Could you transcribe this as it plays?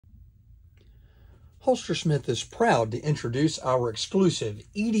HolsterSmith is proud to introduce our exclusive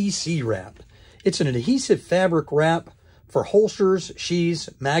EDC Wrap. It's an adhesive fabric wrap for holsters, sheaths,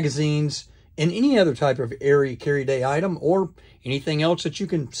 magazines, and any other type of airy carry day item or anything else that you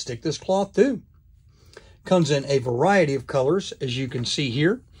can stick this cloth to. Comes in a variety of colors, as you can see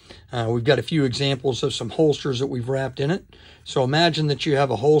here. We've got a few examples of some holsters that we've wrapped in it. So imagine that you have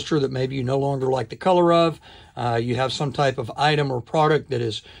a holster that maybe you no longer like the color of. You have some type of item or product that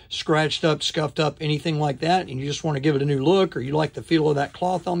is scratched up, scuffed up, anything like that, and you just want to give it a new look, or you like the feel of that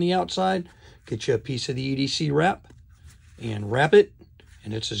cloth on the outside. Get you a piece of the EDC wrap and wrap it,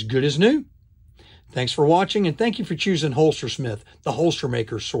 and it's as good as new. Thanks for watching, and thank you for choosing HolsterSmith, the holster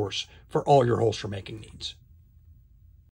maker's source for all your holster making needs.